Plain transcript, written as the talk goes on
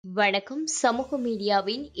வணக்கம். சமூக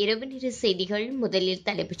மீடியாவின் இரவு நேர செய்திகள். முதலில்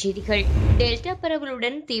தலைப்புச் செய்திகள். டெல்டா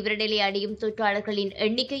பரவலுடன் தீவிர நிலை அடையும் தொற்றாளர்களின்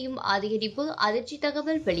எண்ணிக்கையும் அதிகரிப்பு, அதிர்ச்சி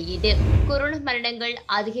தகவல் வெளியீடு. கொரோனா மரணங்கள்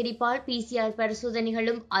அதிகரிப்பால் PCR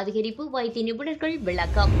பரிசோதனைகளும் அதிகரிப்பு, வைத்திய நிபுணர்கள்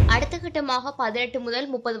விளக்கம். அடுத்த கட்டமாக 18 முதல்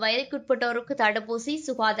 30 வயதுக்குட்பட்டோருக்கு தடுப்பூசி,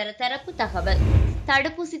 சுகாதார தரப்பு தகவல்.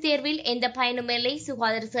 தடுப்பூசி தேர்வில் எந்த பயனும் இல்லை,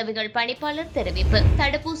 சுகாதார சேவைகள் பணிப்பாளர் தெரிவிப்பு.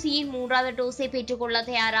 தடுப்பூசியின் 3வது டோஸை பெற்றுக் கொள்ள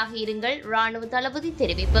தயாராக இருங்கள், ராணுவ தளபதி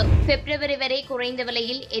தெரிவிப்பு. பிப்ரவரி வரை குறைந்த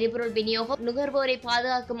விலையில் எரிபொருள் விநியோகம், நுகர்வோரை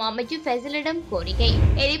பாதுகாக்கும் அமைச்சர் ஃபெசிலிடம் கோரிக்கை.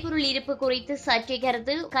 எரிபொருள் இருப்பு குறித்து சர்ச்சை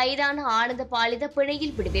கருத்து, கைதான ஆனந்த பாலித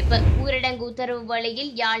பிணையில் விடுவிப்பு. ஊரடங்கு உத்தரவு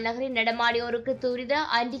வேளையில் யாழ் நகரில் நடமாடியோருக்கு துரித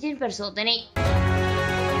ஆன்டிஜென் பரிசோதனை.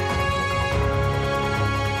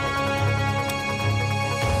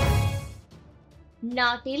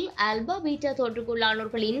 நாட்டில் ஆல்பா பீட்டா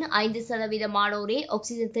தொற்றுக்குள்ளானோர்களின் 5%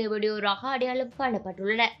 ஆக்சிஜன் தேவையுடையோராக அடையாளம்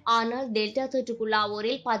காணப்பட்டுள்ளனர். ஆனால் டெல்டா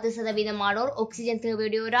தொற்றுக்குள்ளாவோரில் 10% ஆக்சிஜன்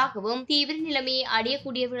தேவையுடையோராகவும் தீவிர நிலைமையை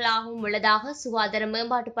அடையக்கூடியவர்களாகவும் உள்ளதாக சுகாதார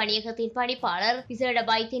மேம்பாட்டு பணியகத்தின் பணிப்பாளர் விசேட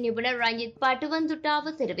வைத்திய நிபுணர் ரஞ்சித்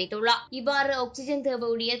பட்டுவந்துட்டாவ தெரிவித்துள்ளார். இவ்வாறு ஆக்சிஜன்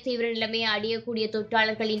தேவையுடைய தீவிர நிலைமையை அடையக்கூடிய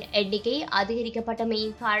தொற்றாளர்களின் எண்ணிக்கை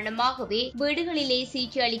அதிகரிக்கப்பட்டமையின் காரணமாகவே வீடுகளிலே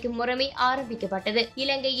சிகிச்சை அளிக்கும் முறைமை ஆரம்பிக்கப்பட்டது.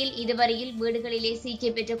 இலங்கையில் இதுவரையில் வீடுகளிலே சிகிச்சை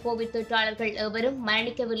பெற்ற கோவிட் தொற்றாளர்கள் எவரும்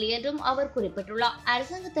மரணிக்கவில்லை என்றும் அவர் குறிப்பிட்டுள்ளார்.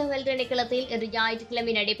 அரசாங்க தகவல் திணைக்களத்தில் இன்று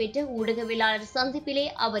ஞாயிற்றுக்கிழமை நடைபெற்ற ஊடகவியலாளர் சந்திப்பிலே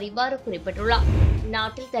அவர் இவ்வாறு குறிப்பிட்டுள்ளார்.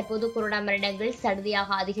 நாட்டில் தற்போது கொரோனா மரணங்கள் சடுதியாக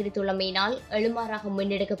அதிகரித்துள்ளமையினால் எழுமாறாக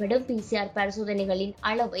முன்னெடுக்கப்படும் PCR பரிசோதனைகளின்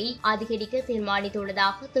அளவை அதிகரிக்க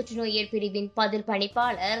தீர்மானித்துள்ளதாக தொற்றுநோயர் பிரிவின் பதில்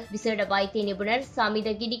பணிப்பாளர் விசேட வைத்திய நிபுணர்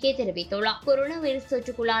சமித கிடிகே தெரிவித்துள்ளார். கொரோனா வைரஸ்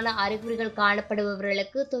தொற்றுக்குள்ளான அறிகுறிகள்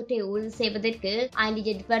காணப்படுபவர்களுக்கு தொற்றை உறுதி செய்வதற்கு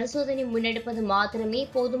ஆன்டிஜென் பரிசோதனை முன்னெடுப்பது மாத்திரமே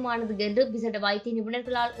போதுமானது என்று விசேட வைத்திய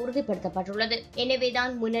நிபுணர்களால் உறுதிப்படுத்தப்பட்டுள்ளது.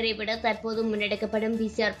 எனவேதான் முன்னரை விட தற்போது முன்னெடுக்கப்படும்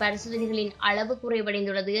PCR பரிசோதனைகளின் அளவு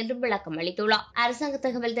குறைவடைந்துள்ளது என்றும் விளக்கம் அளித்துள்ளார். அரசாங்க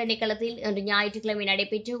தகவல் திணைக்களத்தில் இன்று ஞாயிற்றுக்கிழமை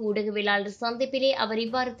நடைபெற்ற ஊடகவியலாளர் சந்திப்பிலே அவர்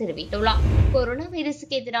இவ்வாறு தெரிவித்துள்ளார். கொரோனா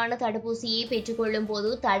வைரசுக்கு எதிரான தடுப்பூசியை பெற்றுக் கொள்ளும் போது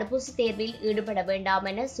தடுப்பூசி தேர்வில் ஈடுபட வேண்டாம்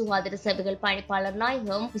என சுகாதார சேவைகள் பணிப்பாளர்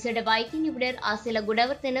நாயகம் விசேட வைத்திய நிபுணர் அசில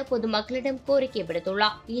குணவர்த்தன பொதுமக்களிடம் கோரிக்கை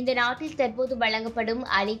விடுத்துள்ளார். இந்த நாட்டில் தற்போது வழங்கப்படும்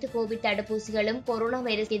அனைத்து கோவிட் தடுப்பூசிகளும் கொரோனா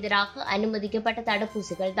வைரஸ் எதிராக அனுமதிக்கப்பட்ட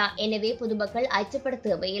தடுப்பூசிகள் தான். எனவே பொதுமக்கள் அச்சப்பட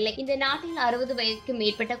தேவையில்லை. இந்த நாட்டில் 60 வயதுக்கு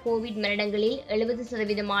மேற்பட்ட கோவிட் மரணங்களில்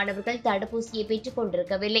 70% மாணவர்கள் தடுப்பூசியை பெற்றுக்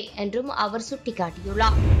கொண்டிருக்கவில்லை என்றும் அவர்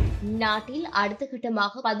சுட்டிக்காட்டியுள்ளார். நாட்டில் அடுத்த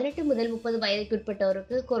கட்டமாக 18 முதல் 30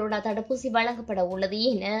 வயதுக்குட்பட்டோருக்கு கொரோனா தடுப்பூசி வழங்கப்பட உள்ளது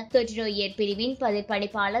என தொற்றுநோயர் பிரிவின் பதில்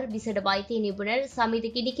பணிப்பாளர் விசேட வைத்திய நிபுணர் சமித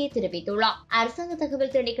கிடிகே தெரிவித்துள்ளார். அரசாங்க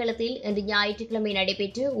தகவல் திணைக்களத்தில் இன்று ஞாயிற்றுக்கிழமை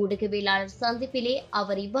நடைபெற்ற ஊடகவியலாளர் சந்திப்பிலே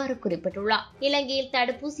அவர் இவ்வாறு குறிப்பிட்டுள்ளார். இலங்கையில்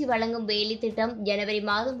தடுப்பூசி வழங்கும் வேலை திட்டம் ஜனவரி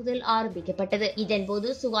மாதம் முதல் ஆரம்பிக்கப்பட்டது. இதன்போது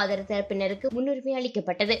சுகாதார தரப்பினருக்கு முன்னுரிமை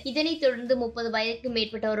அளிக்கப்பட்டது. இதனைத் தொடர்ந்து 30 வயதுக்கு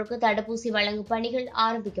மேற்பட்டோருக்கு தடுப்பூசி வழங்கும் பணிகள்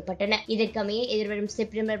ஆரம்பிக்கப்பட்டன. இதற்கமைய எதிர்வரும்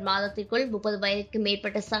செப்டம்பர் மாதத்திற்குள் 30 வயதுக்கு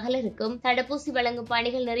மேற்பட்ட சகலருக்கும் தடுப்பூசி வழங்கும்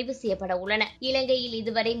பணிகள் நிறைவு செய்யப்பட உள்ளன. இலங்கையில்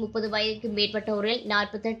இதுவரை 30 வயதுக்கு மேற்பட்டோரில்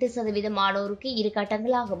 48% ஆனோருக்கு 2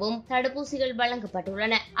 கட்டங்களாகவும் தடுப்பூசிகள்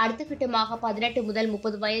வழங்கப்பட்டுள்ளன. அடுத்த கட்டமாக 18 முதல்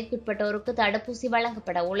 30 வயதுக்குட்பட்டோருக்கு தடுப்பூசி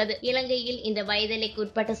வழங்கப்பட உள்ளது. இலங்கையில் இந்த வயதெல்லைக்கு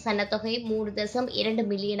உட்பட்ட சனத்தொகை 3.2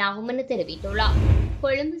 மில்லியன் ஆகும் என தெரிவித்துள்ளார்.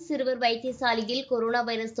 கொழும்பு சிறுவர் வைத்தியசாலையில் கொரோனா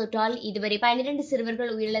வைரஸ் தொற்றால் இதுவரை 12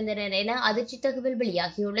 சிறுவர்கள் உயிரிழந்தனர் என அதிர்ச்சி தகவல்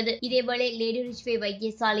வெளியாகியுள்ளது. இதேவேளை லேடி ரிச்வே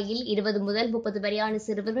வைத்தியசாலையில் 20 முதல் 30 வரையான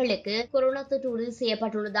சிறுவர்களுக்கு கொரோனா தொற்று உறுதி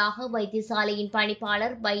செய்யப்பட்டுள்ளதாக வைத்தியசாலையின்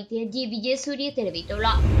பணிப்பாளர் வைத்தியர் ஜி விஜயசூரிய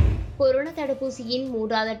தெரிவித்துள்ளார். கொரோனா தடுப்பூசியின்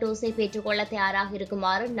 3வது டோஸை பெற்றுக் கொள்ள தயாராக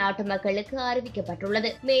இருக்குமாறு நாட்டு மக்களுக்கு அறிவிக்கப்பட்டுள்ளது.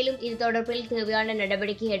 மேலும் இது தொடர்பில் தேவையான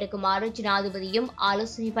நடவடிக்கை எடுக்குமாறு ஜனாதிபதியும்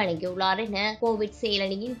ஆலோசனை வழங்கியுள்ளார் என கோவிட்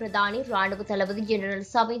செயலணியின் பிரதானி ராணுவ தளபதி ஜெனரல்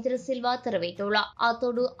சவேந்திர சில்வா தெரிவித்துள்ளார்.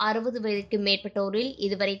 அத்தோடு 60 வயதுக்கு மேற்பட்டோரில்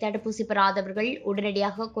இதுவரை தடுப்பூசி பெறாதவர்கள்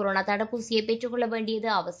உடனடியாக கொரோனா தடுப்பூசியை பெற்றுக் கொள்ள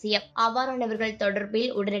வேண்டியது அவசியம். அவ்வாறானவர்கள் தொடர்பில்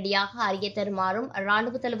உடனடியாக அறிய தருமாறும்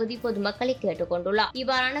ராணுவ தளபதி பொதுமக்களை கேட்டுக் கொண்டுள்ளார்.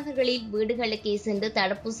 இவ்வாறானவர்களில் வீடுகளுக்கே சென்று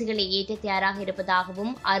தடுப்பூசிகளை ஏற்ற தயாராக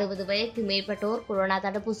இருப்பதாகவும் 60 வயதுக்கு மேற்பட்டோர் கொரோனா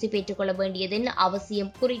தடுப்பூசி பெற்றுக் கொள்ள வேண்டியதன்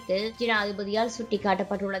அவசியம் குறித்து ஜனாதிபதியால்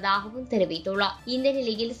சுட்டிக்காட்டப்பட்டுள்ளதாகவும் தெரிவித்துள்ளார். இந்த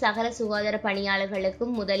நிலையில் சகல சுகாதார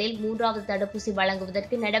பணியாளர்களுக்கும் முதலில் 3வது தடுப்பூசி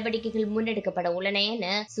வழங்குவதற்கு நடவடிக்கைகள் முன்னெடுக்கப்பட உள்ளன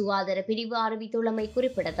என சுகாதார பிரிவு அறிவித்துள்ளமை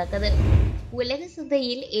குறிப்பிடத்தக்கது. உலக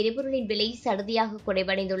சந்தையில் எரிபொருளின் விலை சடுதியாக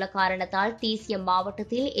குறைவடைந்துள்ள காரணத்தால் தேசிய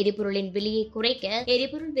மாவட்டத்தில் எரிபொருளின் விலையை குறைக்க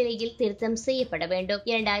எரிபொருள் விலையில் திருத்தம் செய்யப்பட வேண்டும்.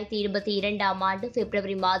 2022 ஆண்டு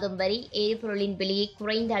பிப்ரவரி மாதம் வரி எரிபொருளின் விலையை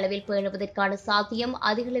குறைந்த அளவில் பேணுவதற்கான சாத்தியம்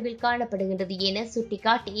அதிகளவில் காணப்படுகின்றது என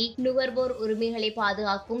சுட்டிக்காட்டி நுகர்வோர் உரிமைகளை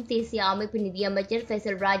பாதுகாக்கும் தேசிய அமைப்பு நிதியமைச்சர்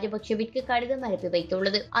ஃபெசல் ராஜபக்ஷவிற்கு கடிதம் அனுப்பி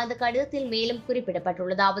வைத்துள்ளது. அந்த கடிதத்தில் மேலும்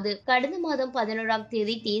குறிப்பிடப்பட்டுள்ளதாவது: கடந்த மாதம் 11ஆம்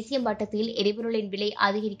தேதி தேசிய மட்டத்தில் எரிபொருளின் விலை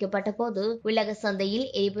அதிகரிக்கப்பட்ட போது உலக சந்தையில்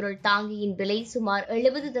எரிபொருள் தாங்கியின் விலை சுமார்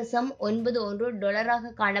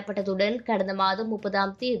 $70.91 காணப்பட்டதுடன் கடந்த மாதம்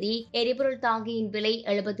 30ஆம் தேதி எரிபொருள் தாங்கியின் விலை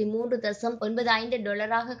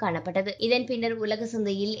 $73.95 காணப்பட்டது. இதன் பின்னர் உலக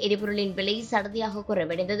சந்தையில் எரிபொருளின் விலை சடதியாக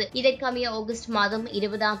குறைவடைந்தது. இதற்கமைய ஆகஸ்ட் மாதம்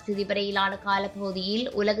 20ஆம் தேதி வரையிலான காலப்பகுதியில்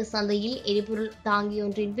உலக சந்தையில் எரிபொருள்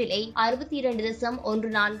தாங்கியொன்றின் விலை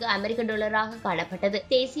 $64.14 காணப்பட்டது.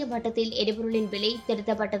 தேசிய மட்டத்தில் எரிபொருளின் விலை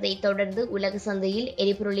திருத்தப்பட்டதை தொடர்ந்து உலக சந்தையில்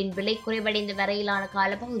எரிபொருளின் விலை குறைவடைந்த வரையிலான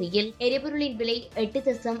காலப்பகுதியில் எரிபொருளின் விலை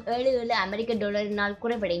 $8.77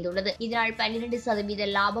 குறைவடைந்துள்ளது. இதனால் 12%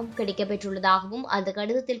 லாபம் கிடைக்கப்பெற்றுள்ளதாகவும் அந்த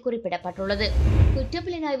கடிதத்தில் குறிப்பிடப்பட்டுள்ளது.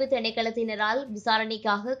 குற்றப்புலனாய்வு திணைக்களத்தினரால்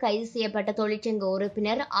விசாரணைக்காக கைது செய்யப்பட்ட தொழிற்சங்க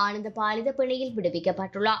உறுப்பினர் ஆனந்த பாலித பிணையில்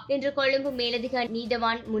விடுவிக்கப்பட்டுள்ளார். இன்று கொழும்பு மேலதிக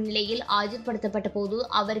நீதவான் முன்னிலையில் ஆஜர்படுத்தப்பட்ட போது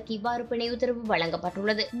அவருக்கு இவ்வாறு பிணை உத்தரவு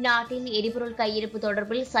வழங்கப்பட்டுள்ளது. நாட்டில் எரிபொருள் கையிருப்பு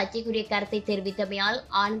தொடர்பில் சர்ச்சைக்குரிய கருத்தை தெரிவித்தமையால்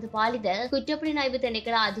ஆனந்த பாலித குற்றப்புலனாய்வு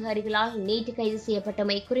திணைக்கள அதிகாரிகளால் நேற்று கைது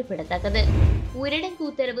செய்யப்பட்டமை குறிப்பிடத்தக்கது. ஊரடங்கு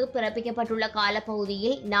உத்தரவு பிறப்பிக்கப்பட்டுள்ள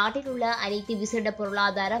காலப்பகுதியில் நாட்டில் உள்ள அனைத்து விசேட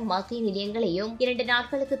பொருளாதார மத்திய நிலையங்களையும் 2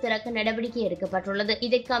 நாட்களுக்கு திறக்க நடவடிக்கை எடுக்கப்பட்டுள்ளது.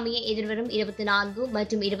 இதற்கமைய எதிர்வரும் 24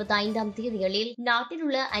 மற்றும் 25ஆம் தேதிகளில் நாட்டில்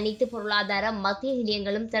உள்ள அனைத்து பொருளாதார மத்திய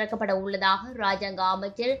நிலையங்களும் திறக்கப்பட உள்ளதாக ராஜாங்க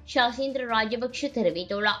அமைச்சர் ஷாஷேந்திர ராஜபக்ஷ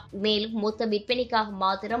தெரிவித்துள்ளார். மேலும் மொத்த விற்பனைக்காக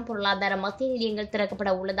மாத்திரம் பொருளாதார மத்திய நிலையங்கள்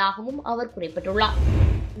திறக்கப்பட உள்ளதாகவும் அவர் குறிப்பிட்டுள்ளார்.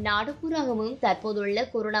 நாடு பூராகவும் தற்போதுள்ள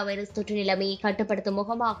கொரோனா வைரஸ் தொற்று நிலைமையை கட்டுப்படுத்தும்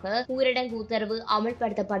முகமாக ஊரடங்கு உத்தரவு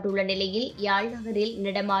அமல்படுத்தப்பட்டுள்ள நிலையில் யாழ் நகரில்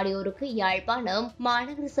நடமாடியோருக்கு யாழ்ப்பாணம்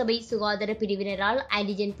மாநகர சபை சுகாதார பிரிவினரால்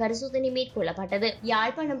ஆன்டிஜென் பரிசோதனை மேற்கொள்ளப்பட்டது.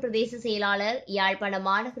 யாழ்ப்பாணம் பிரதேச செயலாளர், யாழ்ப்பாணம்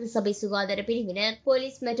மாநகர சபை சுகாதார பிரிவினர்,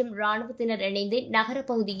 போலீஸ் மற்றும் ராணுவத்தினர் இணைந்து நகர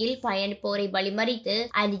பகுதியில் பயணிப்போரை வழிமறித்து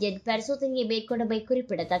ஆன்டிஜென் பரிசோதனையை மேற்கொண்டமை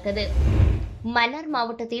குறிப்பிடத்தக்கது. மன்னார்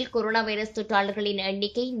மாவட்டத்தில் கொரோனா வைரஸ் தொற்றாளர்களின்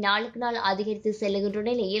எண்ணிக்கை நாளுக்கு நாள் அதிகரித்து செல்லுகின்ற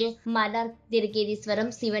நிலையில் மன்னார்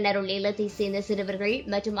திருக்கேதீஸ்வரம் சிவனருள் இல்லத்தை சேர்ந்த சிறுவர்கள்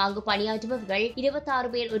மற்றும் அங்கு பணியாற்றுபவர்கள்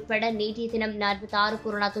 26 பேர் உட்பட நேற்றைய தினம் 46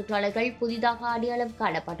 கொரோனா தொற்றாளர்கள் புதிதாக அடையாளம்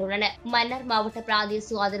காணப்பட்டுள்ளனர். மன்னார் மாவட்ட பிராந்திய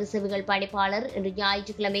சுகாதார சேவைகள் பணிப்பாளர் இன்று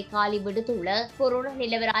ஞாயிற்றுக்கிழமை காலை விடுத்துள்ள கொரோனா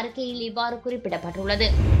நிலவர அறிக்கையில் இவ்வாறு குறிப்பிடப்பட்டுள்ளது.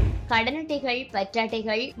 கடன் அட்டைகள்,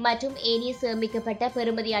 பற்றாட்டைகள் மற்றும் ஏனைய சேமிக்கப்பட்ட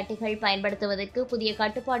பெறுமதி அட்டைகள் பயன்படுத்துவதற்கு புதிய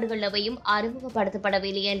கட்டுப்பாடுகள் எவையும்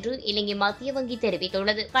அறிமுகப்படுத்தப்படவில்லை என்று இலங்கை மத்திய வங்கி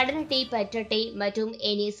தெரிவித்துள்ளது. கடன் அட்டை, பற்றட்டை மற்றும்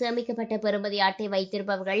ஏனைய சேமிக்கப்பட்ட பெறுமதி அட்டை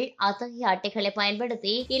வைத்திருப்பவர்கள் அத்தகைய அட்டைகளை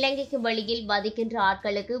பயன்படுத்தி இலங்கைக்கு வெளியில் வதிக்கின்ற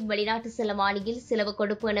ஆட்களுக்கு வெளிநாட்டு செலவாணியில் செலவு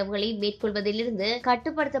கொடுப்பனவுகளை மேற்கொள்வதிலிருந்து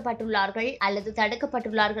கட்டுப்படுத்தப்பட்டுள்ளார்கள் அல்லது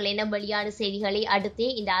தடுக்கப்பட்டுள்ளார்கள் என வெளியான செய்திகளை அடுத்தே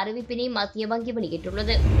இந்த அறிவிப்பினை மத்திய வங்கி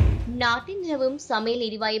வெளியிட்டுள்ளது. நாட்டின் நிலவும் சமையல்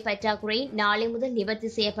எரிவாயு பற்றாக்குறை நாளை முதல் நிவர்த்தி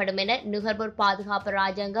செய்யப்படும் என நுகர்வோர் பாதுகாப்பு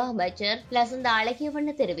ராஜாங்க அமைச்சர் லசந்த அழகியவண்ண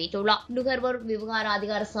தெரிவித்துள்ளார். நுகர்வோர் விவகார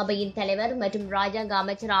அதிகார சபையின் தலைவர் மற்றும் ராஜாங்க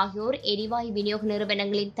அமைச்சர் ஆகியோர் எரிவாயு விநியோக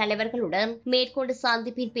நிறுவனங்களின் தலைவர்களுடன் மேற்கொண்ட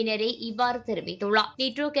சந்திப்பின் பின்னரே இவ்வாறு தெரிவித்துள்ளார்.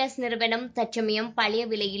 லிட்ரோ கேஸ் நிறுவனம் தற்சமயம் பழைய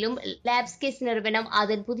விலையிலும், லேப்ஸ் கேஸ் நிறுவனம்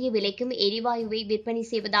அதன் புதிய விலைக்கும் எரிவாயுவை விற்பனை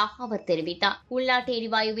செய்வதாக அவர் தெரிவித்தார். உள்நாட்டு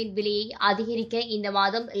எரிவாயுவின் விலையை அதிகரிக்க இந்த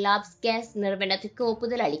மாதம் லேப்ஸ் கேஸ் நிறுவனத்திற்கு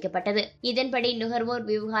ஒப்புதல் அளிக்கப்பட்டது. இதன்படி நுகர்வோர்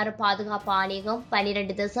விவகார பாதுகாப்பு ஆணையகம்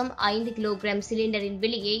 12.5 கிலோகிராம் சிலிண்டரின்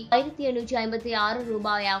விலையை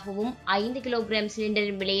 $1756 5 கிலோகிராம்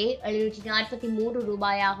சிலிண்டரின் விலையை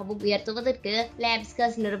 $743 உயர்த்துவதற்கு லேப்ஸ்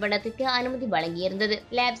கேஸ் நிறுவனத்திற்கு அனுமதி வழங்கியிருந்தது.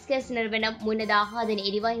 லேப்ஸ் கேஸ் நிறுவனம் முன்னதாக அதன்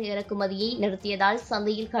எரிவாயு இறக்குமதியை நிறுத்தியதால்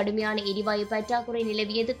சந்தையில் கடுமையான எரிவாயு பற்றாக்குறை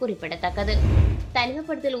நிலவியது குறிப்பிடத்தக்கது.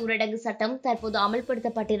 தனிமைப்படுத்தல் ஊரடங்கு சட்டம் தற்போது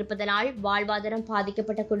அமல்படுத்தப்பட்டிருப்பதனால் வாழ்வாதாரம்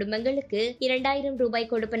பாதிக்கப்பட்ட குடும்பங்களுக்கு $2000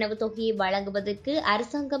 கொடுப்பனவு தொகையை வழங்குவதற்கு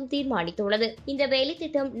அரசாங்கம் தீர்மானித்துள்ளது. இந்த வேலை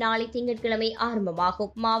திட்டம் நாளை திங்கட்கிழமை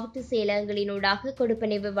ஆரம்பமாகும். மாவட்ட செயலகங்களினூடாக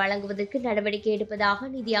கொடுப்பனவு வழங்குவதற்கு நடவடிக்கை எடுப்பதாக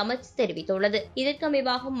நிதி அமைச்சு தெரிவித்துள்ளது.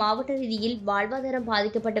 இதற்கமைவாக மாவட்ட ரீதியில் வாழ்வாதாரம்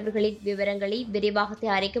பாதிக்கப்பட்டவர்களின் விவரங்களை விரைவாக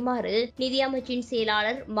தயாரிக்குமாறு நிதி அமைச்சின்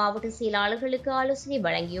செயலாளர் மாவட்ட செயலாளர்களுக்கு ஆலோசனை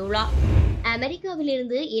வழங்கியுள்ளார்.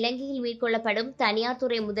 அமெரிக்காவிலிருந்து இலங்கையில் மேற்கொள்ளப்படும் தனியார்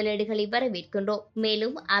துறை முதலீடுகளை வரவேற்கின்றோம்.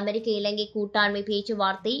 மேலும் அமெரிக்க இலங்கை கூட்டாண்மை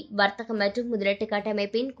பேச்சுவார்த்தை, வர்த்தக மற்றும் முதலீட்டு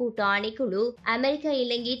கட்டமைப்பின் கூட்டு ஆணைக்குழு, அமெரிக்க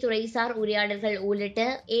இலங்கை துறைசார் உரையாடல்கள் உள்ளிட்ட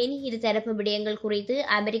ஏனைய இருதரப்பு விடயங்கள் குறித்து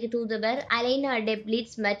அமெரிக்க தூதுவர் அலைனா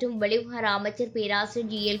டெப்லிட்ஸ் மற்றும் வெளிவிவகார அமைச்சர் பேராசிரியர்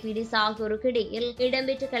GL பீரிஸ் ஆகியோருக்கு இடையில்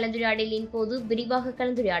இடம்பெற்ற கலந்துரையாடலின் போது விரிவாக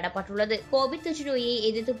கலந்துரையாடப்பட்டுள்ளது. கோவிட் தொற்று நோயை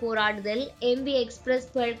எதிர்த்து போராடுதல், MV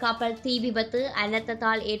எக்ஸ்பிரஸ் கப்பல் தீ விபத்து,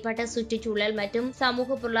 அனர்த்தத்தால் ஏற்பட்ட சுற்றுச்சூழல் சூழல் மற்றும்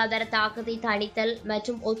சமூக பொருளாதார தாக்கத்தை தணித்தல்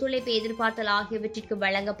மற்றும் ஒத்துழைப்பை எதிர்பார்த்தல் ஆகியவற்றிற்கு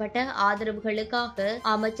வழங்கப்பட்ட ஆதரவுகளுக்காக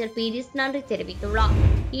அமைச்சர் பீரிஸ் நன்றி தெரிவித்துள்ளார்.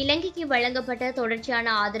 இலங்கைக்கு வழங்கப்பட்ட தொடர்ச்சியான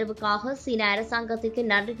ஆதரவுக்காக சீன அரசாங்கத்திற்கு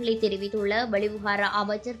நன்றிகளை தெரிவித்துள்ள வெளிவிவகார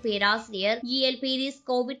அமைச்சர் பேராசிரியர் பீரிஸ்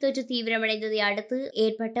கோவிட் தொற்று தீவிரமடைந்ததை அடுத்து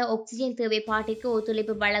ஏற்பட்ட ஆக்சிஜன் தேவைப்பாட்டிற்கு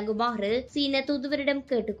ஒத்துழைப்பு வழங்குமாறு சீன தூதுவரிடம்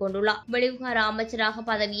கேட்டுக் கொண்டுள்ளார். வெளிவிவகார அமைச்சராக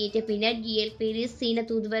பதவியேற்ற பின்னர் பீரிஸ் சீன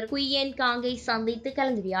தூதுவர் குயன் காங்கை சந்தித்து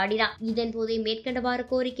கலந்துரையாடினார். இதன்போது மேற்கண்டவாறு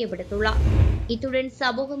கோரிக்கை விடுத்துள்ளார். இத்துடன்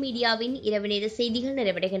சமூக மீடியாவின் இரவு நேர செய்திகள்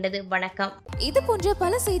நிறைவடைகின்றது. வணக்கம். இது போன்ற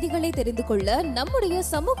பல செய்திகளை தெரிந்து கொள்ள நம்முடைய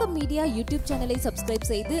சமூக மீடியா யூடியூப் சேனலை சப்ஸ்கிரைப்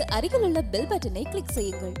செய்து அருகில் உள்ள பெல் பட்டனை கிளிக்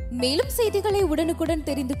செய்யுங்கள். மேலும் செய்திகளை உடனுக்குடன்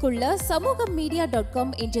தெரிந்து கொள்ள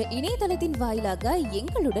சமூகமீடியா.com என்ற இணையதளத்தின் வாயிலாக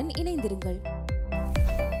எங்களுடன் இணைந்திருங்கள்.